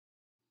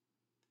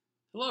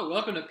Hello,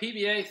 welcome to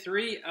PBA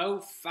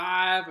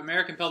 305,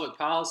 American Public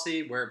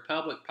Policy, where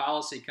public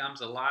policy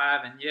comes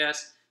alive. And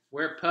yes,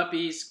 where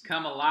puppies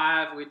come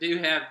alive. We do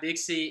have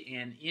Dixie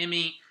and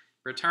Emmy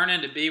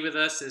returning to be with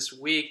us this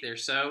week. They're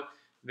so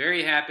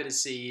very happy to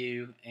see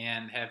you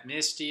and have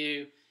missed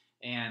you.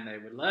 And they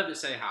would love to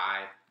say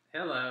hi.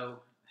 Hello,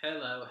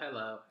 hello,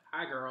 hello.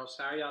 Hi, girls.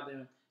 How are y'all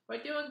doing?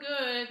 We're doing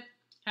good.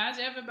 How's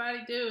everybody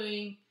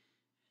doing?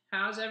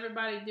 How's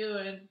everybody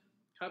doing?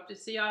 Hope to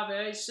see y'all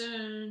very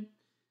soon.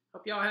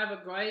 Hope y'all have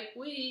a great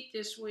week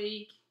this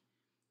week.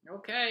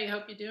 Okay,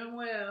 hope you're doing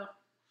well.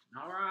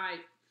 All right.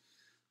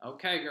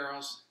 Okay,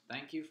 girls.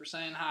 Thank you for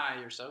saying hi.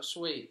 You're so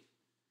sweet.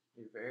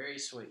 You're very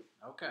sweet.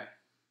 Okay.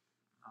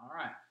 All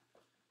right.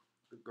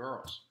 Good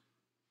girls.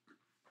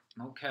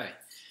 Okay.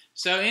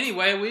 So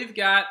anyway, we've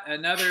got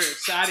another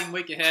exciting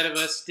week ahead of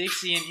us.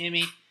 Dixie and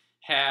Emmy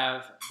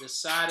have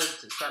decided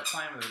to start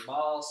playing with their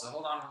balls. So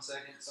hold on one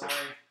second. Sorry.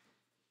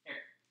 Here.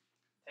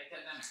 Take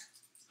that down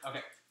there.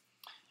 Okay.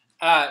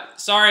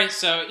 Sorry.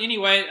 So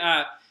anyway,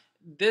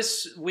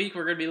 this week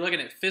we're going to be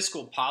looking at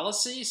fiscal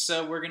policy.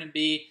 So we're going to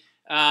be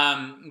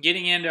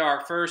getting into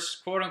our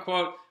first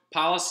quote-unquote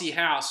policy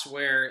house,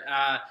 where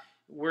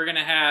we're going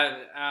to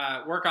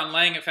have work on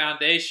laying a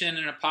foundation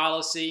and a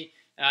policy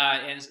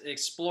and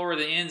explore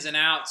the ins and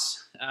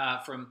outs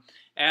from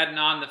adding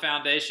on the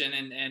foundation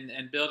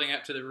and building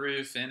up to the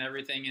roof and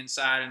everything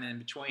inside and in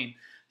between.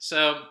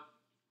 So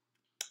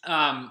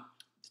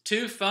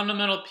two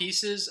fundamental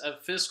pieces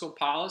of fiscal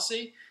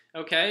policy.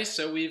 Okay,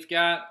 so we've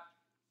got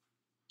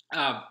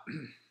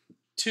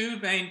two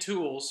main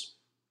tools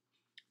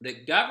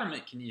that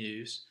government can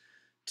use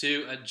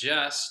to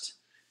adjust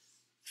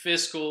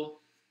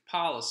fiscal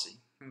policy.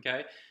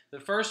 Okay, the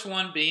first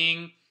one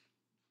being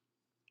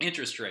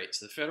interest rates.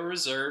 The Federal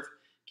Reserve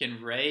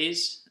can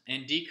raise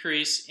and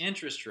decrease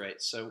interest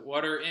rates. So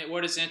what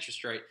is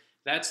interest rate?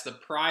 That's the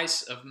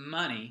price of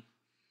money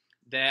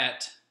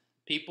that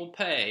people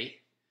pay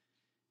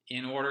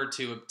in order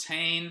to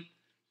obtain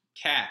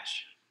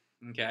cash.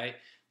 Okay,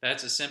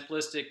 that's a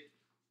simplistic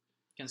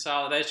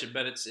consolidation,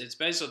 but it's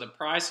basically the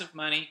price of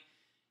money,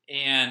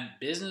 and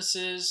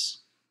businesses,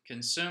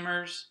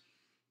 consumers,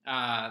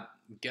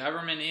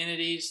 government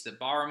entities that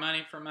borrow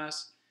money from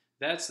us,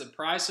 that's the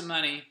price of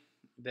money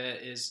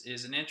that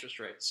is an interest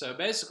rate. So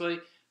basically,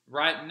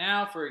 right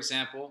now, for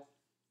example,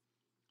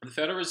 the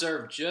Federal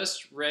Reserve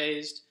just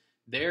raised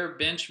their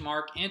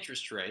benchmark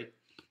interest rate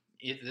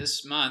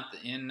this month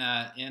in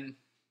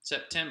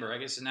September. I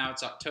guess now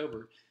it's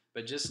October,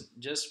 but just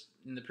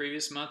in the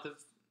previous month of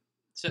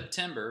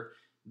September,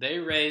 they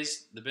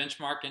raised the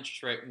benchmark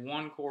interest rate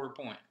 1/4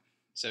 point,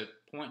 so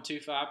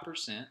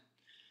 0.25%.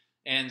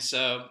 And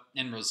so,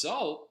 in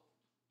result,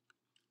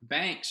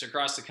 banks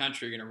across the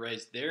country are going to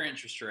raise their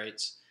interest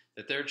rates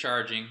that they're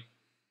charging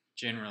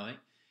generally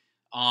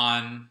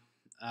on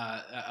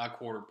a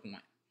 1/4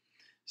 point,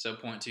 so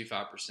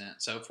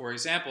 0.25%. So, for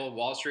example,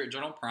 Wall Street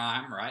Journal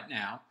Prime right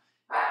now,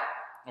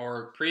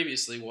 or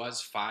previously,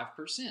 was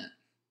 5%.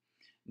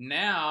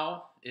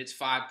 Now it's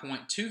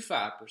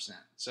 5.25%.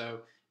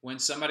 So when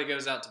somebody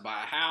goes out to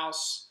buy a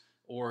house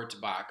or to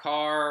buy a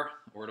car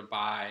or to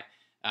buy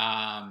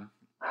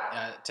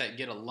to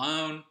get a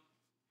loan,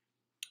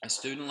 a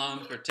student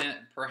loan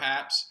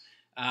perhaps,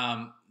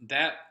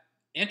 that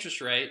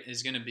interest rate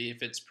is going to be,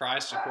 if it's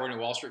priced according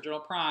to Wall Street Journal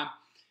Prime,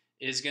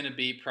 is going to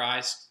be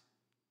priced,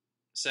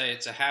 say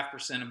it's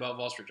 0.5% above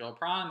Wall Street Journal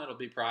Prime, it'll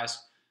be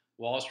priced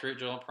Wall Street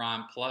Journal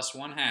Prime plus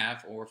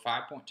 1/2, or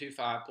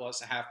 5.25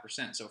 plus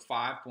 0.5%, so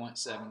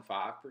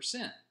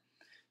 5.75%.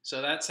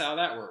 So that's how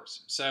that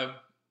works. So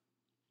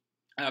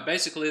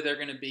basically, they're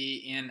going to be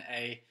in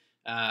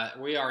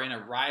we are in a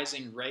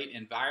rising rate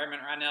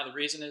environment right now. The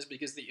reason is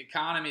because the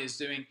economy is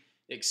doing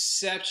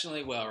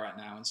exceptionally well right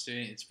now.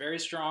 It's very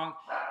strong.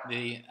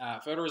 The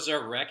Federal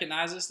Reserve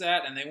recognizes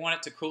that, and they want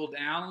it to cool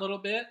down a little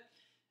bit.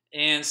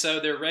 And so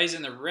they're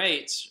raising the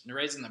rates, they're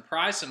raising the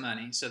price of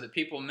money so that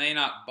people may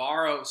not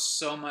borrow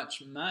so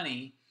much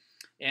money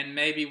and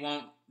maybe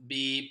won't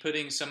be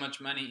putting so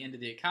much money into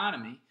the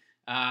economy,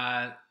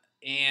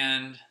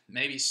 and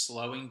maybe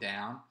slowing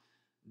down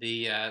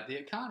the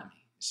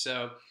economy.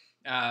 So,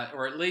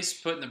 or at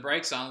least putting the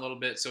brakes on a little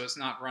bit so it's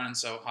not running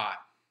so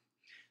hot.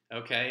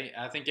 Okay,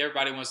 I think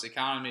everybody wants the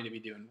economy to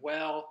be doing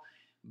well,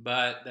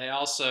 but they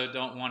also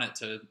don't want it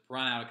to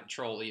run out of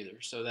control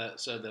either. So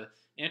the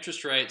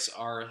interest rates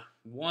are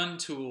one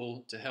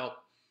tool to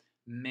help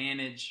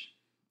manage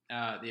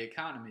the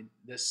economy.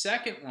 The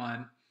second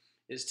one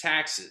is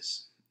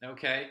taxes.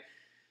 Okay,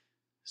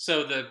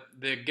 so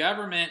the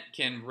government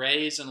can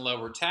raise and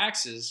lower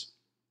taxes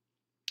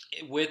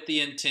with the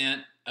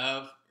intent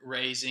of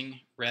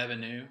raising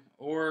revenue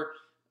or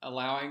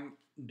allowing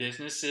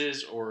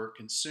businesses or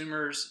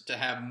consumers to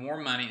have more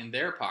money in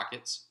their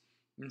pockets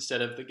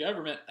instead of the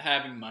government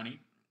having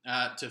money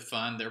to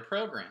fund their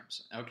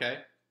programs.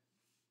 Okay.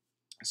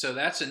 So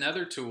that's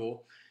another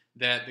tool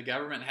that the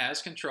government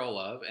has control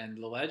of, and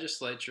the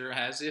legislature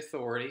has the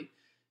authority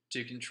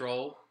to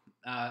control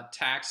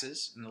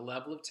taxes and the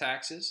level of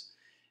taxes.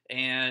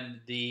 and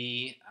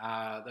the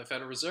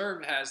Federal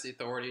Reserve has the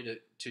authority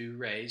to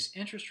raise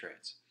interest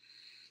rates.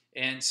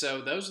 And so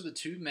those are the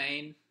two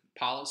main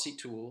policy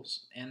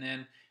tools. And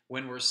then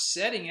when we're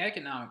setting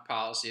economic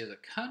policy as a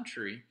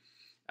country,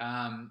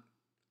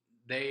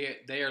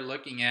 they are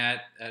looking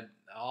at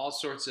all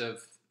sorts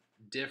of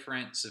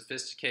different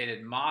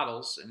sophisticated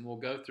models, and we'll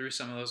go through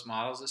some of those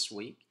models this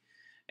week,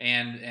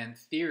 and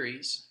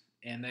theories.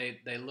 And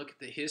they look at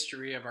the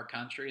history of our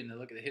country, and they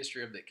look at the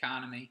history of the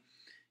economy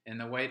and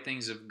the way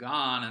things have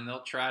gone, and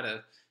they'll try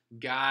to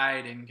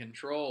guide and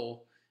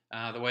control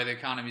the way the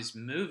economy is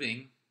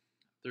moving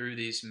through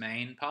these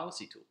main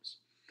policy tools.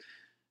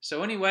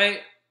 So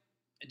anyway,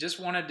 I just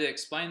wanted to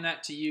explain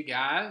that to you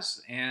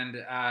guys,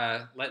 and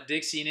let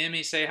Dixie and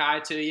Emmy say hi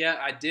to you.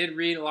 I did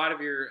read a lot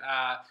of your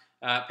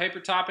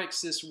paper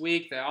topics this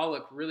week. They all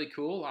look really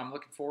cool. I'm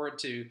looking forward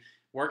to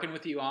working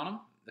with you on them.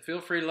 Feel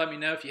free to let me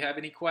know if you have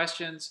any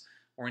questions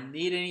or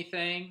need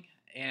anything,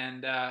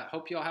 and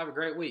hope you all have a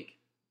great week.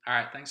 All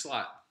right, thanks a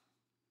lot.